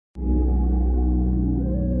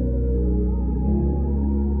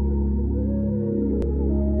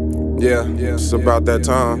Yeah, it's about that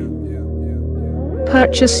time.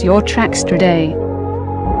 Purchase your tracks today.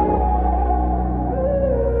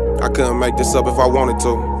 I couldn't make this up if I wanted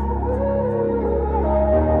to.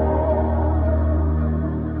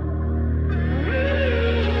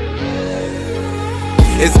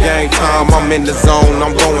 It's game time, I'm in the zone,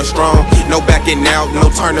 I'm going strong. No backing out, no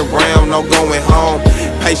turning around, no going home.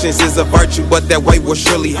 Patience is a virtue, but that weight will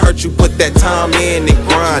surely hurt you. Put that time in and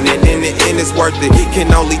grind, and in the end it's worth it.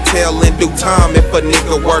 Can only tell in due time if a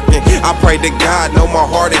nigga working. I pray to God, know my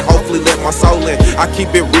heart and hopefully let my soul in. I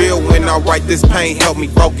keep it real when I write this pain, help me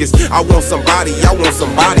focus. I want somebody, I want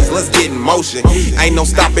some bodies, let's get in motion. Ain't no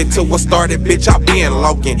stopping till what started, bitch, I been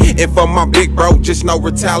loking. And for my big bro, just no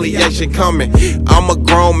retaliation coming. I'm a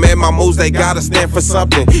grown man, my moves, they gotta stand for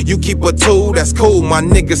something. You keep a tool, that's cool, my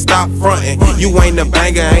nigga, stop frontin'. You ain't a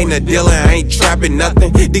banger, ain't a dealer, ain't trapping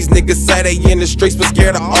nothing. These niggas say they in the streets but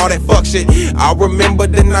scared of all that fuck shit. I remember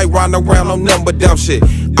the night riding around on nothing but dumb shit.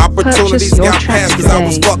 Opportunities got passed cause I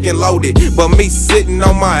was fucking loaded, but me sitting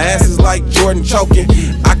on my ass is like Jordan choking.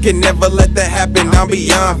 I can never let that happen, I'm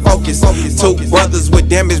beyond focus. Two brothers with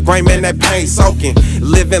damaged brain, man, that pain soaking.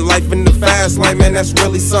 Living life in the fast lane, man, that's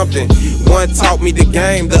really something. One taught me the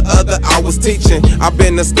game, the other I was teaching. I've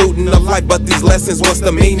been a student of life, but these lessons, what's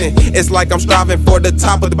the meaning? It's like I'm striving for the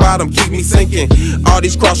top, but the bottom keep me sinking. All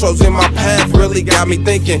these crossroads in my path really got me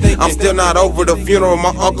thinking. I'm still not over the funeral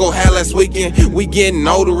my uncle had last weekend. We getting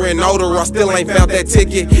older and older, I still ain't found that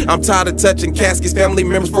ticket. I'm tired of touching caskets, family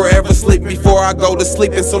members forever sleep before I go to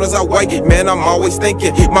sleep. As soon as I wake, man, I'm always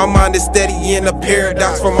thinking. My mind is steady in a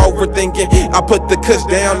paradox from overthinking. I put the cush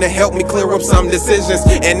down to help me clear up some decisions,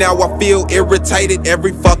 and now I feel irritated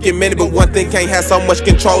every fucking minute. But one thing can't have so much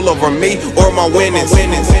control over me or my winnings.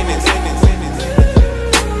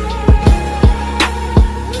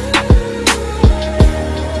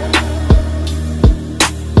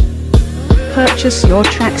 Purchase your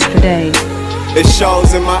tracks today. It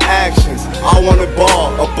shows in my actions. I want it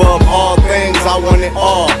ball. Above all things, I want it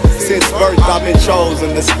all. Since birth, I've been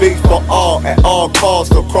chosen to speak for all at all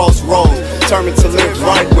costs or crossroads. Determined to live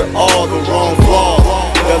right with all the wrong flaws.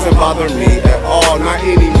 It doesn't bother me at all, not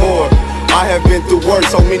anymore. I have been through worse,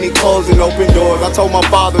 so many closing open doors. I told my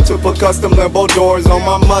father to put custom Lambo doors on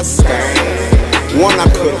my Mustang. One I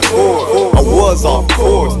could afford, I was off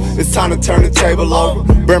course. It's time to turn the table over.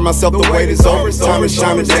 Burn myself, the wait is over. It's time to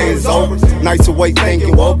shine, the day is over. Nights awake,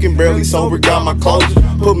 thinking, woken, barely sober. Got my closure,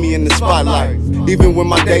 put me in the spotlight. Even when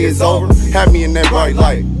my day is over, have me in that bright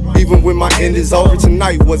light. Even when my end is over,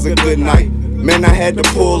 tonight was a good night. Man, I had to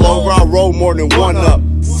pull over, I rolled more than one up.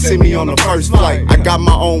 See me on the first flight. I got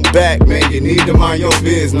my own back, man, you need to mind your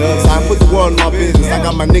business. I put the world in my business, I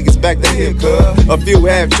got my niggas back to hip, cuz a few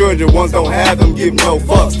have children, ones don't have them, give no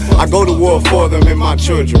fucks. I go to war for them and my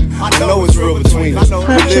children. I know it's real between us. We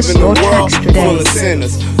live in a world full of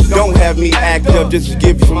sinners. Don't have me act up just to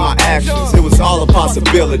give you my actions. It was all a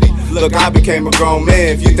possibility. Look, I became a grown man.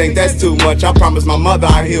 If you think that's too much, I promise my mother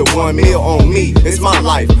I hear 1 meal on me. It's my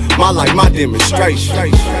life, my demonstration.